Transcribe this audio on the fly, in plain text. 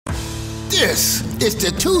This is the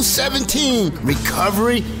 217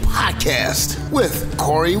 Recovery Podcast with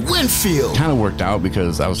Corey Winfield. Kind of worked out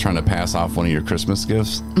because I was trying to pass off one of your Christmas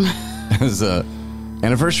gifts as a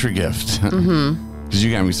anniversary gift. Because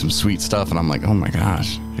you got me some sweet stuff, and I'm like, oh my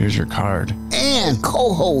gosh, here's your card. And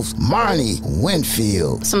co-host Marnie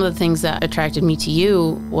Winfield. Some of the things that attracted me to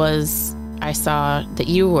you was I saw that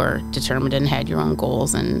you were determined and had your own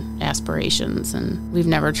goals and aspirations, and we've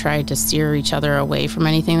never tried to steer each other away from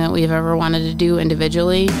anything that we've ever wanted to do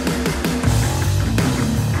individually.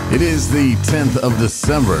 It is the 10th of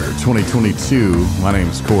December, 2022. My name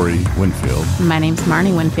is Corey Winfield. My name's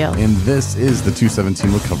Marnie Winfield. And this is the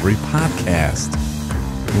 217 Recovery Podcast.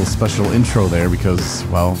 A little special intro there because,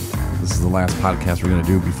 well, this is the last podcast we're going to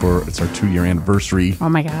do before it's our 2-year anniversary. Oh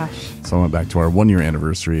my gosh. So I went back to our 1-year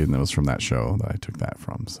anniversary, and it was from that show that I took that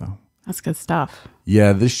from. So That's good stuff.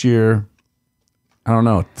 yeah, this year, I don't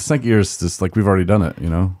know. The second year is just like we've already done it, you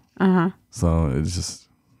know? So it's just,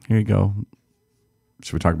 here you go.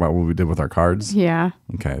 Should we talk about what we did with our cards? Yeah.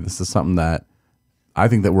 Okay, this is something that I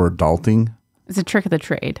think that we're adulting. It's a trick of the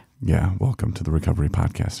trade. Yeah, welcome to the Recovery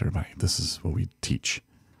Podcast, everybody. This is what we teach.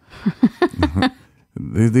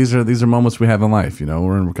 These are moments we have in life. You know,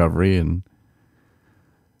 we're in recovery and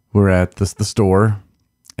we're at the store,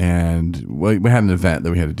 and we had an event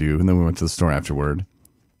that we had to do, and then we went to the store afterward.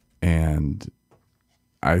 And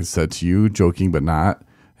I said to you, joking but not,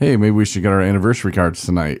 hey, maybe we should get our anniversary cards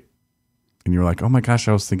tonight. And you were like, oh my gosh,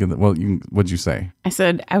 I was thinking that. Well, what'd you say? I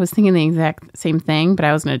said I was thinking the exact same thing, but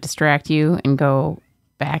I was going to distract you and go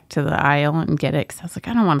back to the aisle and get it, because I was like,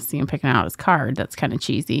 I don't want to see him picking out his card. That's kind of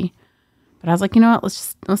cheesy. But I was like, you know what?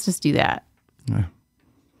 Let's just do that. Yeah.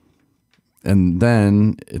 And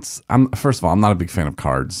then first of all, I'm not a big fan of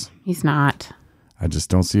cards. He's not. I just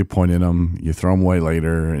don't see a point in them. You throw them away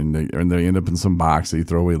later, and they end up in some box that you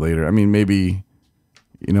throw away later. I mean, maybe,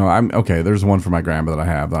 you know, I'm okay. There's one for my grandma that I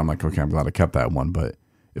have that I'm like, okay, I'm glad I kept that one. But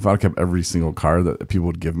if I kept every single card that people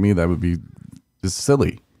would give me, that would be just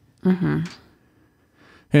silly.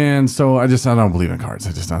 And so I don't believe in cards.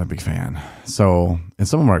 I'm just not a big fan. So, and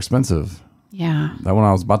some of them are expensive. Yeah. That one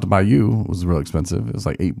I was about to buy you was real expensive. It was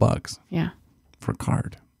like $8 Yeah. for a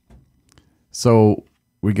card. So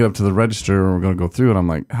we get up to the register and we're going to go through, and I'm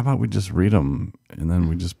like, how about we just read them and then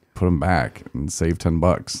we just put them back and save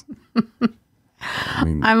 $10? I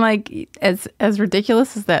mean, I'm like, as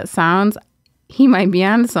ridiculous as that sounds, he might be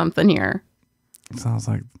onto something here. it sounds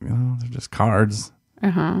like, you know, they're just cards.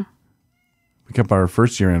 Uh-huh. We kept our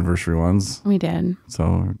 1st-year anniversary ones. We did. So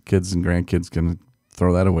our kids and grandkids can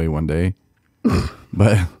throw that away one day.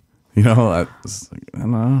 But, you know, I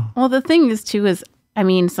don't know. Well, the thing is, too, is, I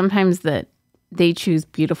mean, sometimes that they choose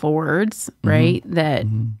beautiful words, right? That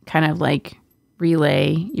kind of like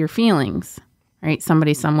relay your feelings, right?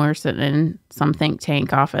 Somebody somewhere sitting in some think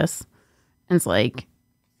tank office, and it's like,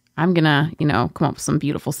 I'm going to, you know, come up with some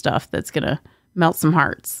beautiful stuff that's going to melt some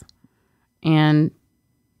hearts. And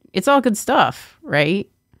it's all good stuff, right?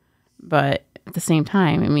 But at the same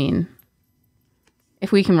time, I mean,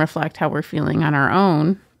 if we can reflect how we're feeling on our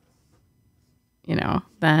own, you know,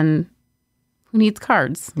 then who needs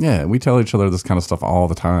cards? Yeah, we tell each other this kind of stuff all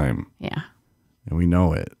the time. Yeah. And we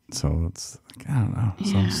know it. So it's like, I don't know.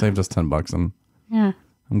 So it saved us $10, and Yeah.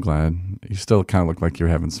 I'm glad. You still kind of look like you're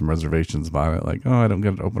having some reservations about it. Like, oh, I don't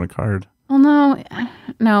get to open a card. Well, no,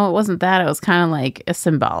 it wasn't that. It was kind of like a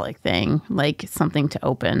symbolic thing, like something to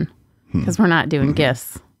open, because we're not doing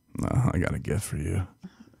gifts. No, I got a gift for you.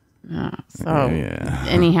 So Yeah.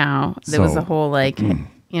 anyhow, there was So- a whole like, you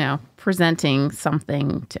know, presenting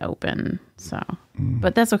something to open. So,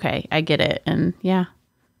 but that's okay. I get it. And yeah,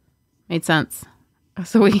 made sense.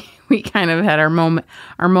 So we kind of had our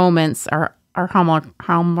moments, our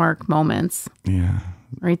Hallmark moments Yeah.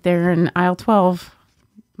 right there in aisle 12,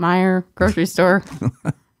 Meijer grocery store,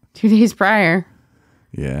 2 days prior.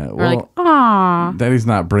 Yeah. We're Well, like, aw. Daddy's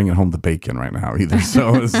not bringing home the bacon right now either.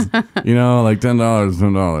 So it's, you know, like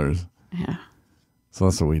 $10. Yeah. So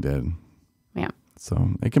that's what we did. Yeah. So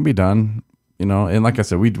it can be done, you know. And like I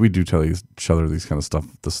said, we do tell each other this kind of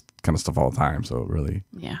stuff all the time. So really,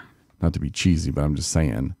 Yeah. not to be cheesy, but I'm just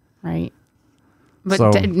saying. Right. But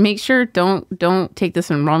So- make sure don't take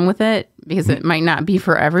this and run with it, because it might not be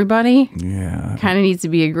for everybody. Yeah. Kind of needs to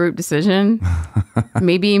be a group decision.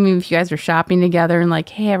 Maybe even if you guys are shopping together and like,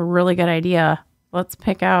 hey, I have a really good idea. Let's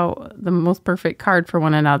pick out the most perfect card for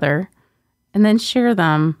one another, and then share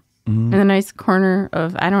them in a nice corner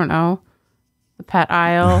of, I don't know, the pet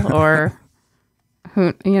aisle or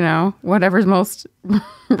who, you know, whatever's most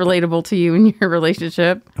relatable to you in your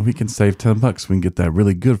relationship. We can save $10. We can get that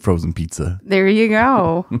really good frozen pizza. There you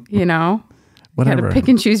go. You know, whatever. Gotta pick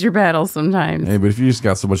and choose your battles sometimes. Hey, but if you just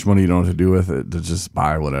got so much money you don't know what to do with it, to just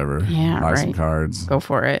buy whatever. Yeah, buy some right. cards. Go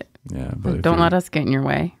for it. Yeah, but if Don't you're- let us get in your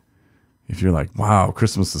way. If you're like, wow,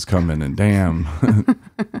 Christmas is coming and damn,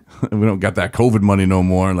 we don't got that COVID money no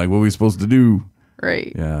more. Like, what are we supposed to do?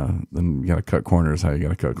 Right. Yeah, then you got to cut corners. How you got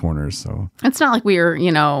to cut corners? So It's not like we were,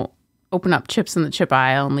 open up chips in the chip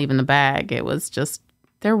aisle and leave in the bag. It was just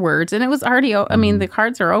their words. And it was already, I mean, the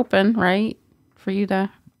cards are open, right? For you to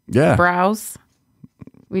yeah, browse.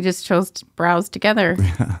 We just chose to browse together.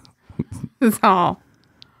 That's all.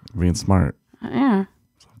 being smart. Yeah.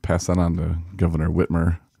 Pass that on to Governor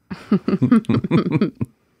Whitmer.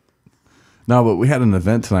 No, but we had an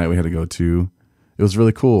event tonight we had to go to. It was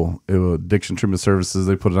really cool. It was Addiction Treatment Services.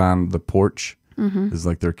 They put it on the porch. It's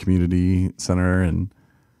like their community center, and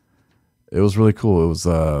it was really cool. It was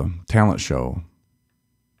a talent show,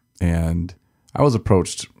 and I was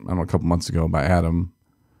approached, I don't know, a couple months ago by Adam,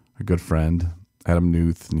 a good friend, Adam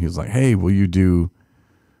Newth, and he was like, "Hey, will you do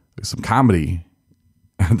some comedy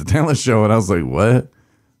at the talent show?" And I was like, "What?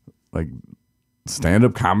 Like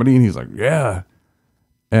stand-up comedy?" And he's like, "Yeah."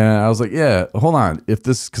 And I was like, "Yeah, hold on. If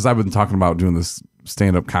this, because I've been talking about doing this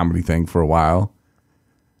stand-up comedy thing for a while."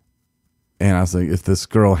 And I was like, if this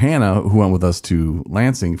girl, Hannah, who went with us to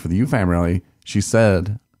Lansing for the UFAM rally, she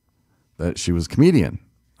said that she was a comedian.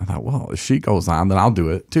 I thought, well, if she goes on, then I'll do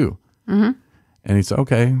it too. And he said,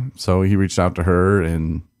 okay. So he reached out to her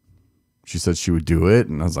and she said she would do it.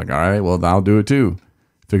 And I was like, all right, well, I'll do it too.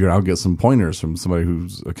 Figure I'll get some pointers from somebody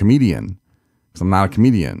who's a comedian, because I'm not a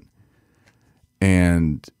comedian.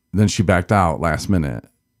 And then she backed out last minute.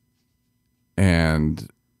 And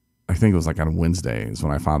I think it was like on Wednesday is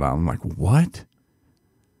when I found out. I'm like, what?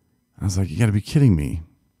 I was like, you got to be kidding me.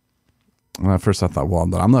 And at first I thought, well,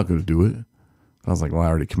 no, I'm not going to do it. I was like, well, I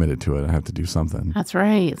already committed to it. I have to do something. That's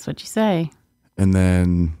right. It's what you say. And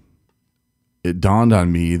then it dawned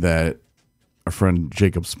on me that our friend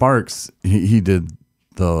Jacob Sparks, he did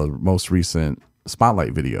the most recent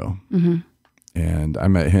Spotlight video. And I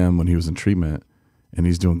met him when he was in treatment, and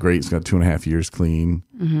he's doing great. He's got 2.5 years clean.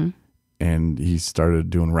 And he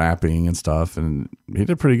started doing rapping and stuff, and he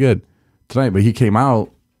did pretty good tonight. But he came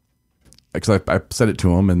out, because I said it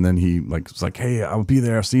to him, and then he was like, hey, I'll be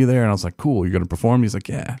there. I'll see you there. And I was like, cool, you're going to perform? He's like,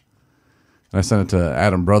 yeah. And I sent it to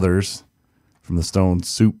Adam Brothers from the Stone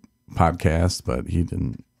Soup podcast, but he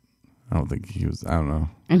didn't. I don't think he was, I don't know.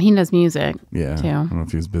 And he does music, Yeah. too. I don't know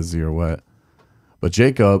if he was busy or what. But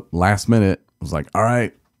Jacob, last minute, was like, all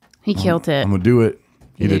right, He killed it. I'm going to do it.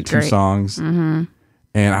 He did 2 great. songs.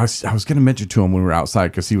 And I was going to mention to him when we were outside,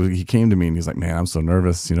 because he came to me and he's like, man, I'm so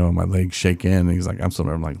nervous. My legs shaking. And he's like, I'm so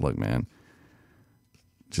nervous. I'm like, look, man,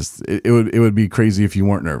 just it would be crazy if you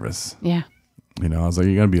weren't nervous. Yeah. I was like,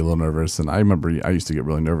 you're going to be a little nervous. And I remember I used to get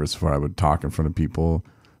really nervous before I would talk in front of people.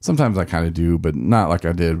 Sometimes I kind of do, but not like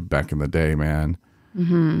I did back in the day, man.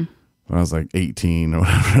 When I was like 18 or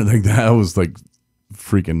whatever, like that, I was like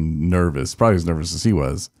freaking nervous, probably as nervous as he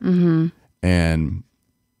was. And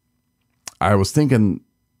I was thinking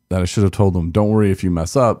that I should have told him, don't worry if you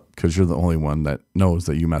mess up, because you're the only one that knows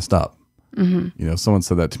that you messed up. Someone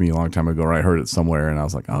said that to me a long time ago, or I heard it somewhere, and I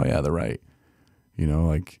was like, oh yeah, they're right.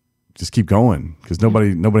 Like, just keep going, because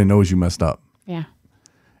nobody knows you messed up. Yeah.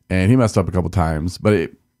 And he messed up a couple times, but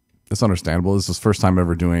it's understandable. This is his first time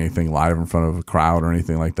ever doing anything live in front of a crowd or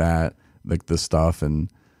anything like that, like this stuff. And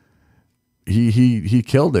he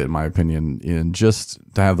killed it, in my opinion, and just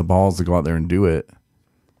to have the balls to go out there and do it.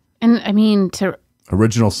 And I mean,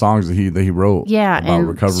 Original songs that he wrote, about and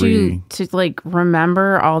recovery. to like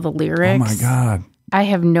remember all the lyrics. Oh my God. I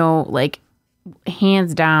have no,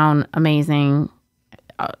 hands down amazing.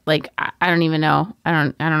 I don't even know. I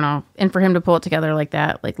don't know. And for him to pull it together like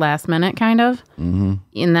that, like last minute kind of,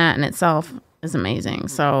 in that in itself is amazing.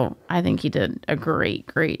 So I think he did a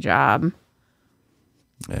great job.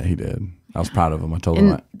 Yeah, he did. I was proud of him. I told him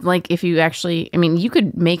And that. if you actually, you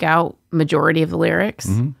could make out majority of the lyrics.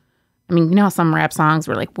 How some rap songs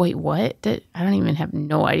were like, wait, what? I don't even have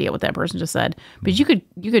no idea what that person just said. But you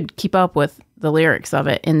could keep up with the lyrics of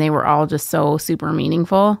it, and they were all just so super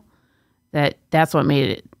meaningful that's what made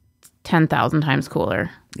it 10,000 times cooler.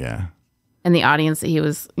 Yeah. And the audience that he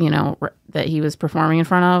was, that he was performing in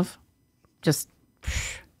front of, just,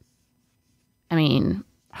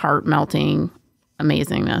 heart melting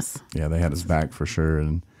amazingness. Yeah, they had his back for sure.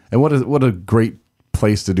 And what a great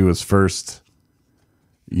place to do his first,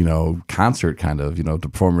 concert kind of, to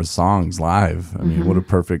perform his songs live. I mean, what a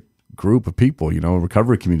perfect group of people,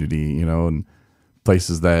 recovery community, and place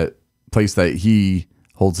that he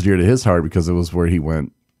holds dear to his heart, because it was where he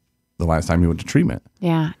went the last time he went to treatment.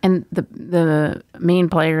 Yeah. And the main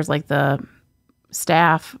players, like the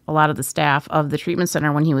staff, a lot of the staff of the treatment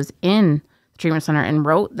center when he was in the treatment center and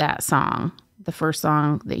wrote that song, the first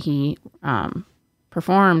song that he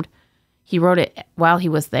performed. He wrote it while he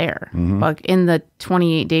was there, like in the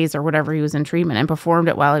 28 days or whatever he was in treatment, and performed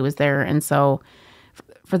it while he was there. And so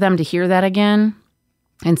for them to hear that again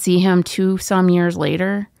and see him 2-some years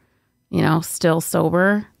later, you know, still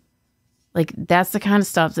sober, like that's the kind of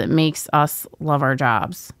stuff that makes us love our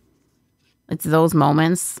jobs. It's those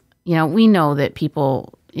moments, you know, we know that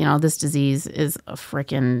people, you know, this disease is a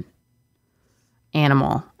freaking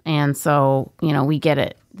animal. And so, you know, we get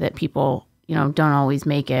it that people, you know, don't always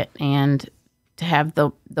make it. And to have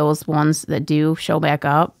those ones that do show back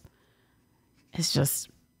up, it's just,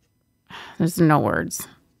 there's no words.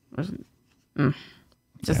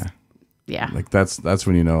 Yeah. Like that's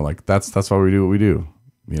when you know, like that's why we do what we do.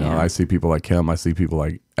 You know, Yeah. I see people like him. I see people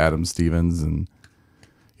like Adam Stevens, and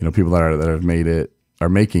you know, people that have made it, are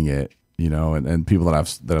making it. You know, and people that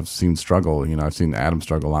I've seen struggle. You know, I've seen Adam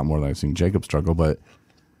struggle a lot more than I've seen Jacob struggle, but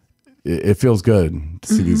it feels good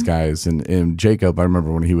to see these guys. And Jacob, I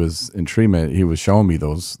remember when he was in treatment, he was showing me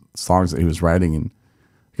those songs that he was writing, and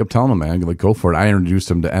I kept telling him, man, like, go for it. I introduced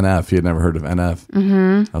him to NF. He had never heard of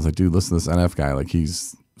NF. I was like, dude, listen to this NF guy. Like,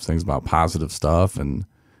 he's sings about positive stuff, and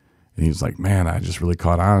he was like, man, I just really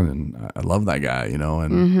caught on, and I love that guy, you know,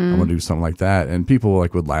 and I want to do something like that. And people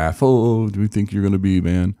like would laugh. Oh, do you think you're going to be,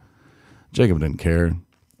 man? Jacob didn't care.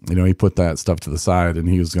 You know, he put that stuff to the side, and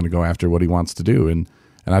he was going to go after what he wants to do. And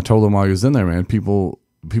I told him while he was in there, man, people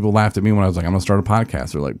laughed at me when I was like, I'm going to start a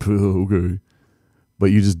podcast. They're like, okay.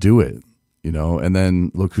 But you just do it, you know, and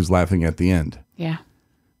then look who's laughing at the end. Yeah.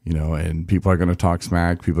 You know, and people are going to talk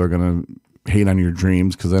smack. People are going to hate on your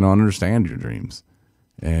dreams because they don't understand your dreams.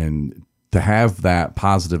 And to have that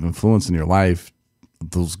positive influence in your life,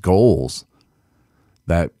 those goals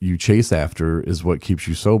that you chase after is what keeps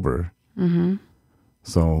you sober.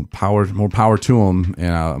 So more power to him.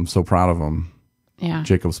 And I'm so proud of him. Yeah.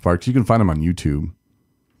 Jacob Sparks. You can find him on YouTube.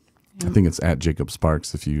 I think it's at Jacob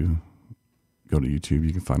Sparks. If you go to YouTube,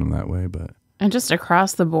 you can find him that way. But And just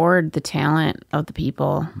across the board, the talent of the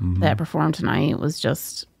people that performed tonight was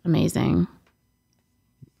just amazing.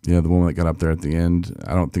 yeah, the woman that got up there at the end,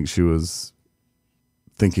 I don't think she was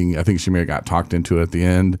thinking. I think she may have got talked into it at the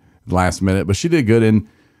end, last minute, but she did good. And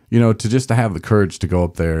you know, to have the courage to go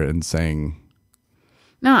up there and sing.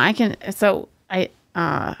 No, I can. So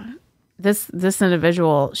this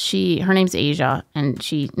individual, her name's Asia,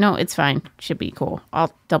 and no, it's fine. Should be cool.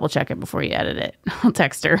 I'll double check it before you edit it. I'll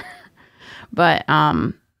text her. But,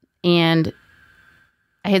 and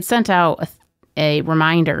I had sent out a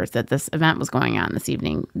reminder that this event was going on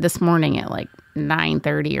this morning at like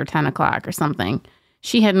 9:30 or 10 o'clock or something.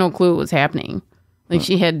 She had no clue what was happening. Like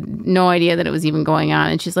she had no idea that it was even going on.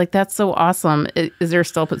 And she's like, that's so awesome. Is there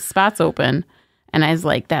still spots open? And I was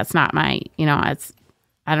like, that's not my,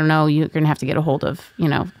 I don't know. You're going to have to get a hold of,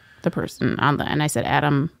 the person and I said,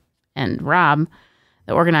 Adam and Rob,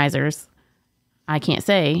 the organizers, I can't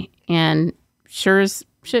say. And sure as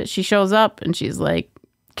shit, she shows up and she's like,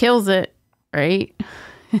 kills it, right?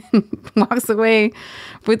 Walks away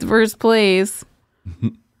with first place.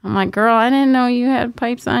 I'm like, girl, I didn't know you had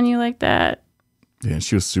pipes on you like that. Yeah,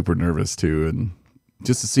 she was super nervous too. And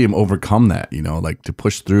just to see him overcome that, like to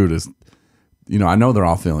push through this, I know they're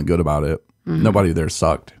all feeling good about it. Nobody there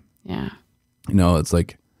sucked. Yeah. It's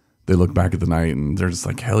like they look back at the night and they're just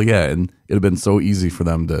like, hell yeah. And it'd have been so easy for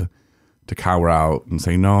them to cower out and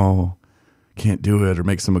say, no, can't do it, or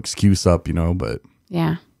make some excuse up, but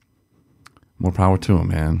yeah, more power to them,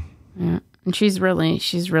 man. Yeah. And she's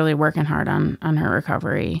really working hard on her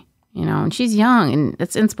recovery, and she's young, and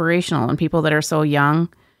it's inspirational. And people that are so young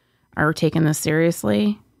are taking this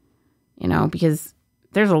seriously, because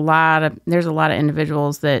there's a lot of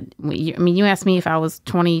individuals that, you asked me if I was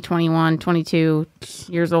 20, 21, 22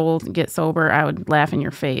 years old, get sober, I would laugh in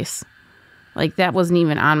your face. Like that wasn't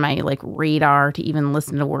even on my radar to even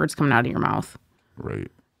listen to words coming out of your mouth.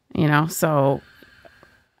 Right. So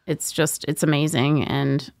it's amazing.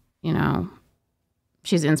 And,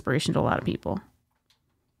 she's an inspiration to a lot of people.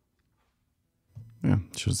 Yeah.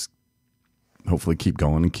 Just hopefully keep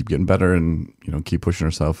going and keep getting better and, keep pushing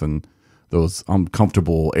herself in those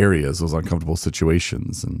uncomfortable areas, those uncomfortable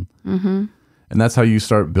situations. And, and that's how you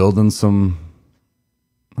start building some,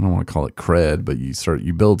 I don't want to call it cred, but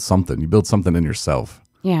you build something in yourself.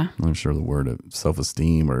 Yeah. I'm not sure the word of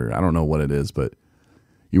self-esteem, or I don't know what it is, but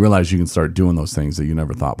you realize you can start doing those things that you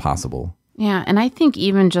never thought possible. Yeah. And I think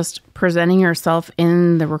even just presenting yourself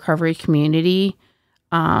in the recovery community,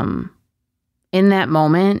 in that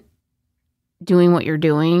moment, doing what you're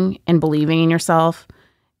doing and believing in yourself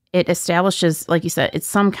it establishes, like you said, it's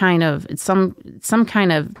some kind of,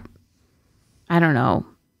 I don't know,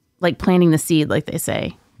 like planting the seed, like they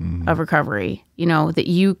say, of recovery, that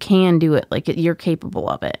you can do it, like you're capable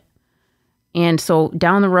of it. And so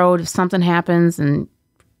down the road, if something happens and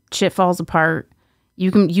shit falls apart,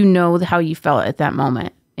 you know how you felt at that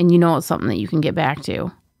moment, and it's something that you can get back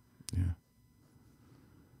to.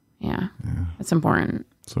 Yeah. It's important.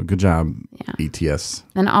 So good job, ETS.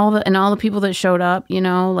 And all the people that showed up,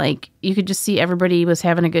 like you could just see everybody was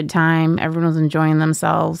having a good time. Everyone was enjoying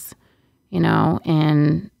themselves,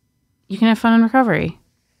 and you can have fun in recovery.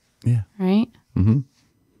 Yeah. Right? Mm-hmm.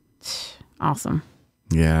 Awesome.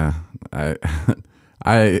 Yeah.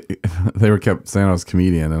 They were kept saying I was a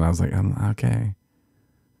comedian, and I was like, I'm okay.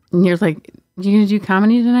 And you're like, you gonna do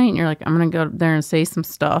comedy tonight? And you're like, I'm gonna go there and say some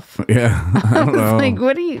stuff. Yeah. I don't know. Like,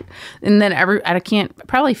 what do you? And then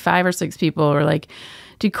probably 5 or 6 people were like,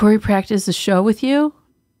 did Corey practice a show with you?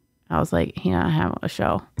 I was like, yeah, I have a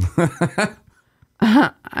show.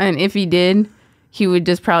 And if he did, he would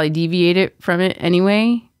just probably deviate it from it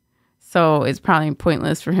anyway. So it's probably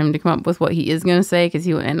pointless for him to come up with what he is going to say, because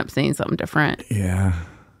he would end up saying something different. Yeah.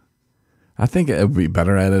 I think it would be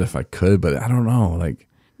better at it if I could, but I don't know. Like,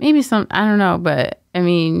 maybe I don't know, but I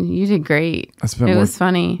mean, you did great. It was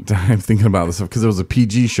funny. Time thinking about this stuff because it was a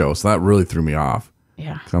PG show, so that really threw me off.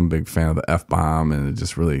 Yeah. I'm a big fan of the F-bomb, and it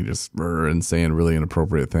just really and saying really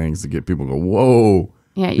inappropriate things to get people to go, whoa.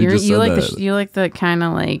 Yeah, you like the kind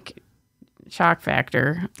of like shock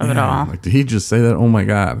factor of it all. Like, did he just say that? Oh my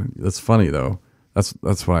God. That's funny though.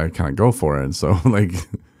 That's why I kind of go for it. And so like,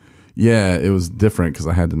 yeah, it was different because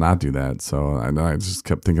I had to not do that. So I just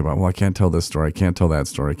kept thinking about, well, I can't tell this story. I can't tell that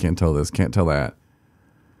story. I can't tell this, can't tell that.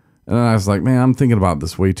 And then I was like, man, I'm thinking about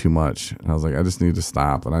this way too much. And I was like, I just need to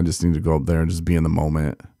stop, and I just need to go up there and just be in the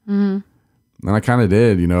moment. Mm-hmm. And I kind of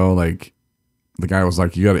did, like the guy was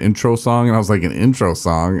like, you got an intro song? And I was like, an intro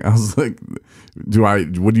song? I was like,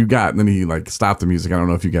 what do you got? And then he like stopped the music. I don't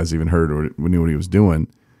know if you guys even heard or knew what he was doing.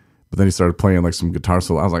 But then he started playing like some guitar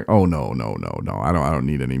solo. I was like, oh, no. I don't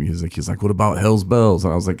need any music. He's like, what about Hell's Bells?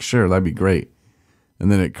 And I was like, sure, that'd be great.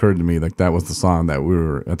 And then it occurred to me, like, that was the song that we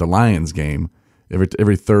were at the Lions game.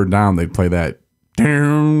 Every third down, they'd play that.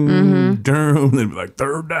 Down, down. They'd be like,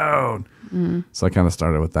 third down. Mm-hmm. So I kind of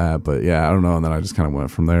started with that. But yeah, I don't know. And then I just kind of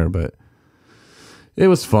went from there. But it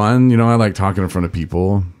was fun. I like talking in front of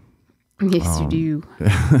people. Yes, you do.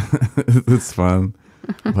 It's fun.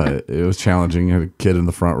 But it was challenging. I had a kid in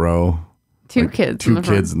the front row. Two kids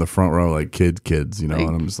in the front row, like kids, and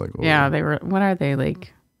I'm just like, oh. Yeah, they were, what are they,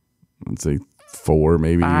 like? Let's say 4,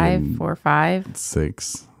 maybe. 4 or 5?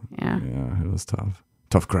 6. Yeah. Yeah, it was tough.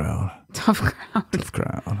 Tough crowd.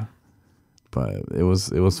 But it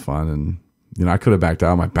was fun. And, I could have backed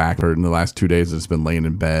out. My back hurt in the last 2 days. I've just been laying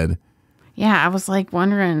in bed. Yeah, I was like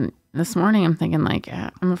wondering this morning, I'm thinking like,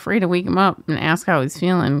 I'm afraid to wake him up and ask how he's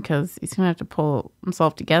feeling, because he's going to have to pull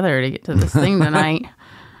himself together to get to this thing tonight.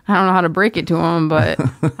 I don't know how to break it to him, but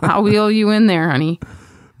I'll wheel you in there, honey.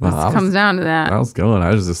 It comes down to that. I was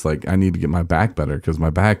just like, I need to get my back better, because my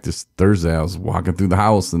back just Thursday, I was walking through the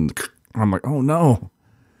house and I'm like, oh no.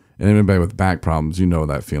 And anybody with back problems,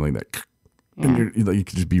 that feeling that and you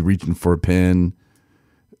could just be reaching for a pin,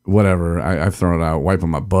 whatever. I've thrown it out, wiping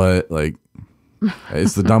my butt. Like,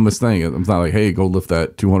 it's the dumbest thing. I'm not like, hey, go lift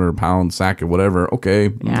that 200-pound sack or whatever. Okay.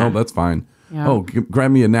 Yeah. No, that's fine. Yeah. Oh,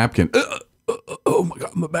 grab me a napkin. Oh my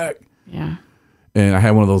God, my back. Yeah. And I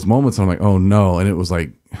had one of those moments. And I'm like, oh no. And it was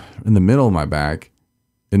like in the middle of my back.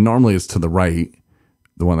 And normally it's to the right,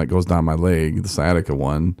 the one that goes down my leg, the sciatica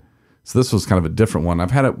one. So this was kind of a different one.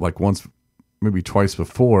 I've had it like once, maybe twice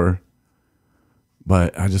before.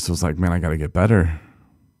 But I just was like, man, I got to get better.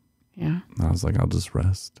 Yeah. And I was like, I'll just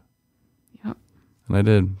rest. Yep. And I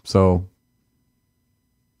did. So,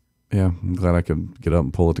 yeah, I'm glad I could get up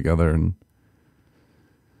and pull it together and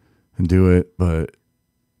do it. But,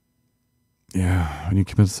 yeah, when you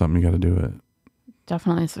commit to something, you got to do it.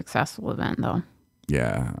 Definitely a successful event, though.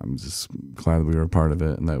 Yeah, I'm just glad that we were a part of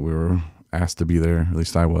it and that we were asked to be there. At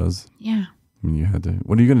least I was. Yeah. I mean, you had to.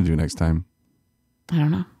 What are you going to do next time? I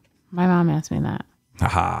don't know. My mom asked me that.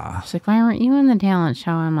 Haha. She's like, why weren't you in the talent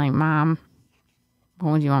show? I'm like, Mom,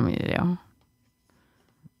 what would you want me to do?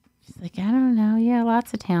 She's like, I don't know. Yeah,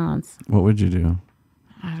 lots of talents. What would you do?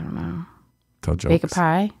 I don't know. Tell jokes. Bake a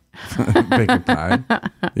pie. Bake a pie.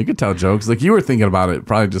 You could tell jokes. Like, you were thinking about it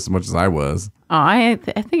probably just as much as I was. Oh, I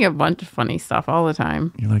think a bunch of funny stuff all the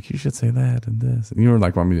time. You're like, you should say that and this. And you were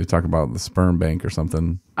like, want me to talk about the sperm bank or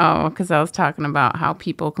something. Oh, because I was talking about how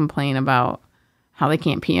people complain about how they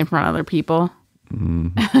can't pee in front of other people.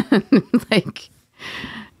 Mm. Like,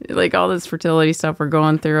 like all this fertility stuff we're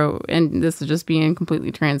going through, and this is just being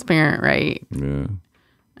completely transparent, right? Yeah.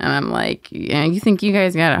 And I'm like, yeah, you think you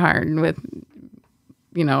guys got it hard with,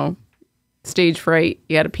 stage fright.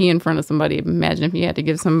 You got to pee in front of somebody. Imagine if you had to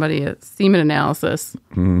give somebody a semen analysis.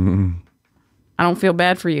 Mm-hmm. I don't feel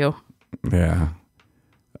bad for you. Yeah.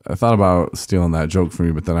 I thought about stealing that joke from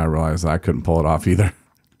you, but then I realized I couldn't pull it off either.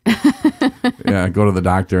 Yeah, I go to the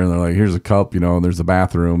doctor and they're like, here's a cup, and there's a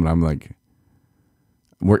bathroom. And I'm like,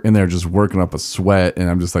 we're in there just working up a sweat. And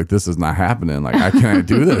I'm just like, this is not happening. Like, I can't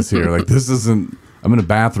do this here. Like, this isn't, I'm in a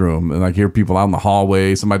bathroom and I hear people out in the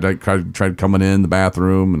hallway. Somebody tried coming in the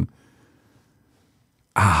bathroom and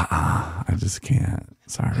I just can't.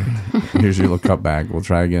 Sorry. Here's your little cup back. We'll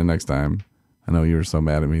try again next time. I know you were so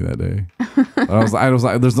mad at me that day. But I was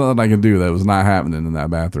like, there's nothing I can do. That was not happening in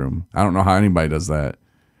that bathroom. I don't know how anybody does that.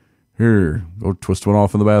 Here, go twist one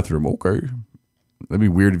off in the bathroom. Okay. That'd be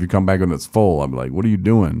weird if you come back when it's full. I'd be like, what are you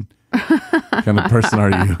doing? What kind of person are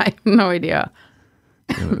you? I have no idea.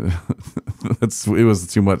 It was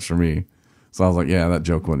too much for me. So I was like, yeah, that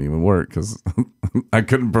joke wouldn't even work because I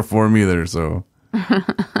couldn't perform either. So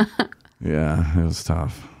yeah, it was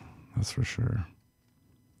tough. That's for sure.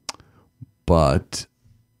 But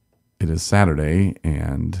it is Saturday,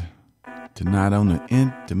 and tonight on the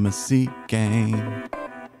Intimacy Game.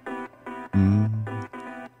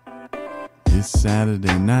 It's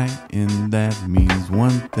Saturday night, and that means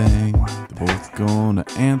one thing. They're both gonna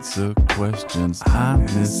answer questions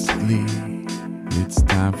honestly. It's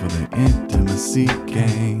time for the Intimacy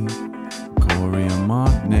Game. Corey and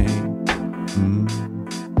Martin.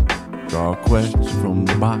 Draw a question from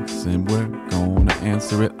the box, and we're gonna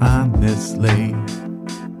answer it honestly.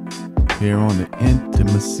 Here on the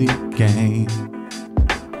Intimacy Game.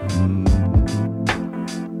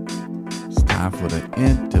 It's time for the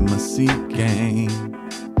Intimacy Game.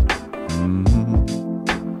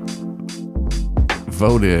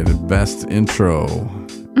 Voted best intro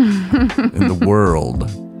in the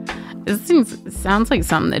world. It sounds like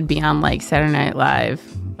something that'd be on like Saturday Night Live,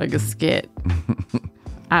 like a skit.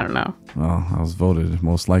 I don't know. Well, I was voted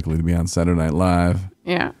most likely to be on Saturday Night Live.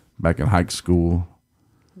 Yeah. Back in high school.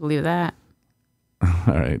 Believe that.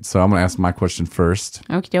 All right. So I'm going to ask my question first.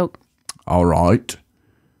 Okie doke. All right.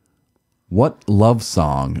 What love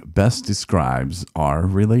song best describes our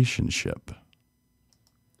relationship?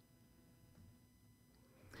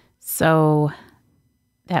 So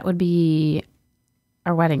that would be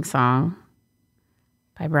Our Wedding Song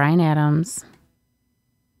by Bryan Adams.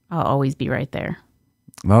 I'll always be right there.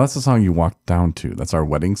 No, that's the song you walked down to. That's Our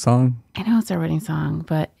Wedding Song? I know it's our wedding song,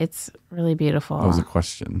 but it's really beautiful. That was a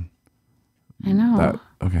question. I know.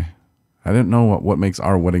 Okay. I didn't know what makes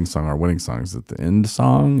Our Wedding Song our wedding song. Is it the end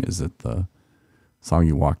song? Is it the song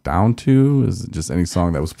you walked down to? Is it just any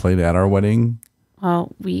song that was played at our wedding?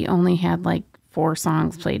 Well, we only had like 4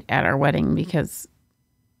 songs played at our wedding because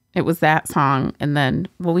it was that song. And then,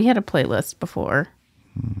 we had a playlist before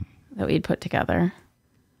that we'd put together.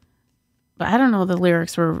 But I don't know, the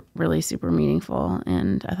lyrics were really super meaningful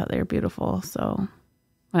and I thought they were beautiful. So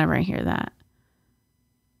whenever I hear that.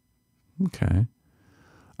 Okay.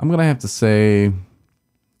 I'm going to have to say,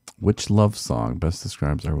 which love song best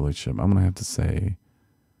describes our relationship? I'm going to have to say,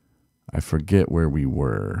 I Forget Where We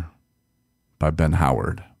Were by Ben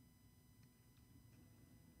Howard.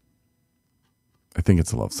 I think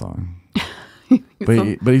it's a love song.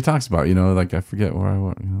 But he talks about, like, I forget where I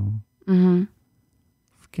was, Mm-hmm.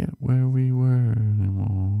 Forget where we were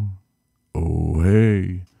anymore. Oh,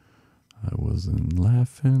 hey, I wasn't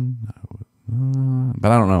laughing.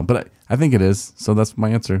 But I don't know. But I think it is. So that's my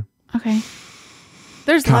answer. Okay.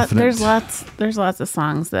 There's lots of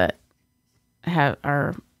songs that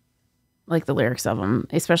are like the lyrics of them.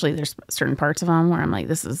 Especially there's certain parts of them where I'm like,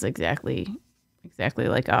 this is exactly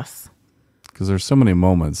like us. Because there's so many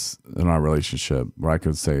moments in our relationship where I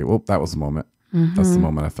could say, well, that was the moment. Mm-hmm. That's the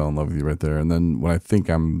moment I fell in love with you right there. And then when I think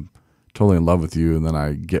I'm totally in love with you, and then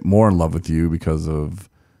I get more in love with you because of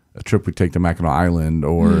a trip we take to Mackinac Island,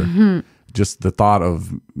 or just the thought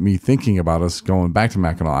of me thinking about us going back to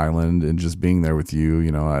Mackinac Island and just being there with you,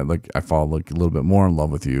 I fall like a little bit more in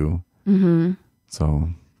love with you. Mm-hmm. So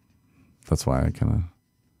that's why I couldn't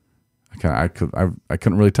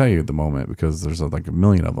really tell you at the moment because there's like a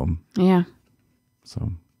million of them. Yeah. So,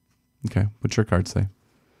 okay. What's your card say?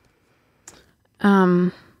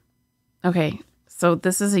 Okay. So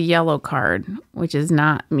this is a yellow card, which does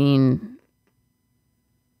not mean.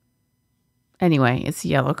 Anyway, it's a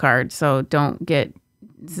yellow card, so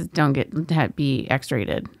be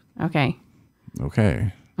X-rated. Okay.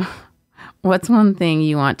 Okay. What's one thing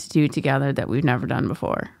you want to do together that we've never done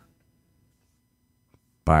before?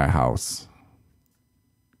 Buy a house.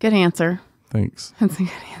 Good answer. Thanks. That's a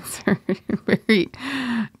good answer. Very,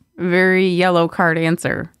 very yellow card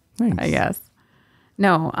answer. Thanks. I guess.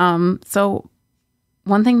 No. So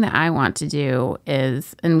one thing that I want to do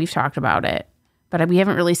is, and we've talked about it, but we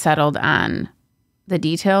haven't really settled on the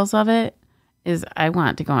details of it, is I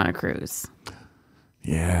want to go on a cruise.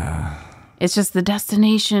 Yeah. It's just the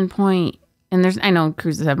destination point. And I know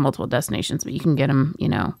cruises have multiple destinations, but you can get them,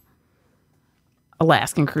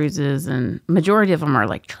 Alaskan cruises, and majority of them are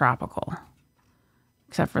like tropical.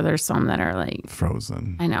 Except for there's some that are like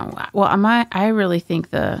frozen. I know. Well, I really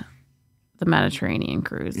think the Mediterranean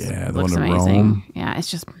cruise looks one in amazing. Rome. Yeah,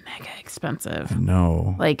 it's just mega expensive. I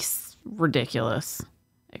know. Like ridiculous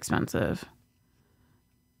expensive.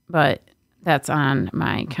 But that's on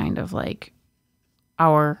my kind of like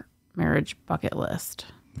our marriage bucket list.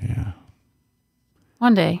 Yeah.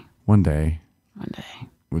 One day.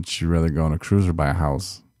 Would you rather go on a cruise or buy a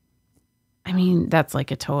house? I mean, that's like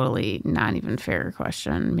a totally not even fair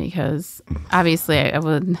question, because obviously I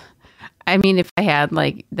would. I mean, if I had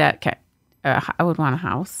like that, I would want a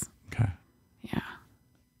house. Okay. Yeah.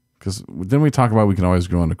 Because then we talk about we can always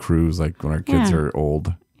go on a cruise like when our kids are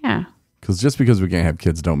old. Yeah. Because just because we can't have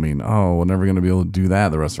kids don't mean, we're never going to be able to do that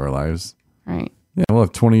the rest of our lives. Right. Yeah, we'll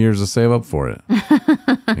have 20 years to save up for it.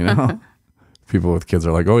 People with kids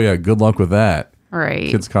are like, oh yeah, good luck with that. Right.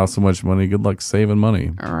 Kids cost so much money. Good luck saving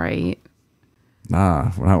money. Right.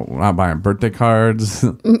 Nah, we're not buying birthday cards.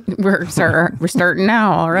 We're starting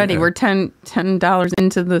now already. Yeah. We're $10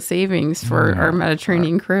 into the savings for our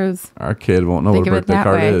Mediterranean cruise. Our kid won't know what a birthday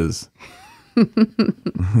card is.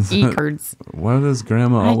 E-cards. Why does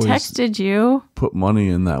Grandma always texted you put money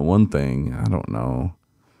in that one thing? I don't know.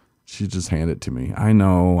 She just handed it to me. I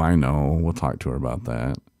know. We'll talk to her about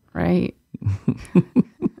that. Right.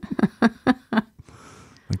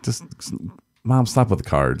 Like, just Mom, stop with the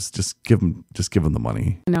cards. Just give them the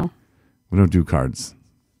money. No. We don't do cards.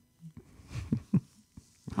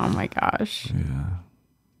 Oh my gosh.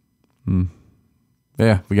 Yeah.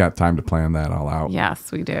 Yeah, we got time to plan that all out.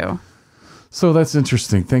 Yes, we do. So that's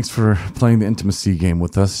interesting. Thanks for playing the intimacy game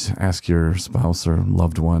with us. Ask your spouse or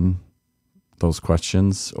loved one those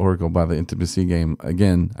questions, or go by the intimacy game.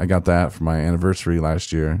 Again, I got that for my anniversary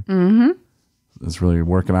last year. Mm-hmm. It's really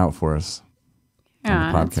working out for us.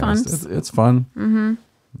 Yeah, on the podcast. It's fun. Mm-hmm.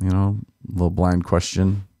 Little blind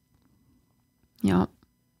question. Yep.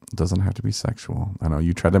 It doesn't have to be sexual. I know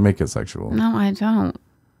you tried to make it sexual. No, I don't.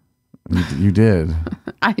 You did.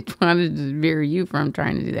 I wanted to veer you from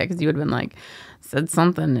trying to do that, because you would have been like, said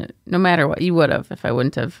something, no matter what you would have, if I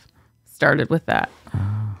wouldn't have started with that.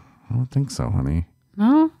 I don't think so, honey.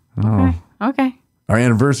 No? Okay. Our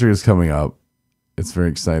anniversary is coming up. It's very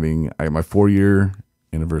exciting. I got my 4-year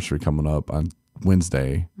anniversary coming up on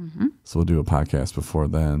Wednesday. Mm-hmm. So we'll do a podcast before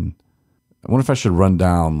then. I wonder if I should run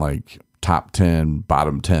down like top 10,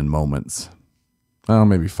 bottom 10 moments. Well,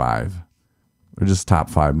 maybe 5. Or just top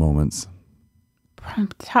 5 moments.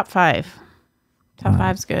 Top 5. Top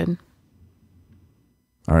 5's good.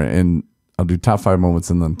 All right. And I'll do top 5 moments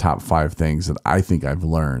and then top 5 things that I think I've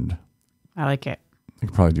learned. I like it. I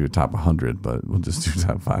could probably do a top 100, but we'll just do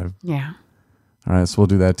top 5. Yeah. All right. So we'll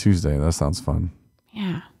do that Tuesday. That sounds fun.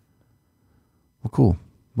 Yeah. Well, cool.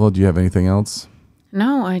 Well, do you have anything else?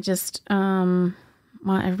 No, I just want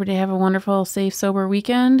everybody to have a wonderful, safe, sober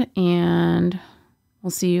weekend, and we'll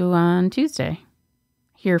see you on Tuesday.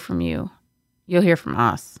 Hear from you. You'll hear from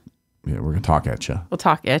us. Yeah, we're going to talk at you. We'll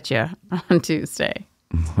talk at you on Tuesday.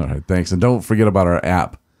 All right, thanks. And don't forget about our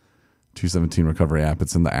app, 217 Recovery app.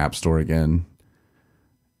 It's in the App Store again.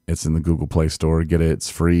 It's in the Google Play Store. Get it. It's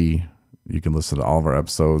free. You can listen to all of our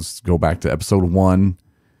episodes. Go back to episode 1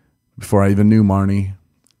 before I even knew Marnie.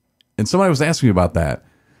 And somebody was asking me about that.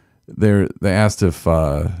 They asked if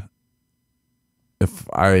I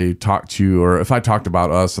talked to you, or if I talked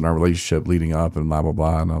about us and our relationship leading up and blah, blah,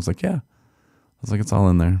 blah. And I was like, yeah. I was like, it's all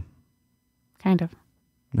in there. Kind of.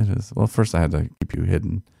 It is. Well, first I had to keep you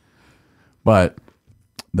hidden. But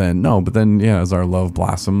then, as our love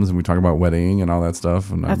blossoms and we talk about wedding and all that stuff.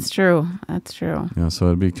 And That's true. So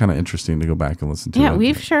it'd be kind of interesting to go back and listen to it. Yeah,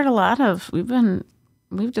 we've shared a lot of, we've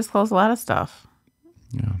disclosed a lot of stuff.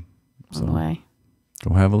 Yeah. On the way.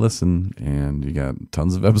 Go have a listen, and you got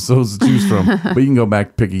tons of episodes to choose from. But you can go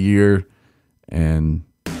back, pick a year, and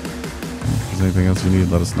if there's anything else you need,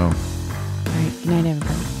 let us know. All right. Good night,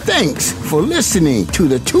 everybody. Thanks for listening to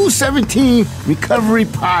the 217 Recovery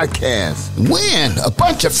Podcast. Win a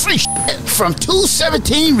bunch of free shit from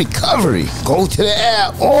 217 Recovery. Go to the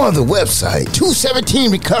app or the website,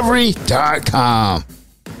 217recovery.com.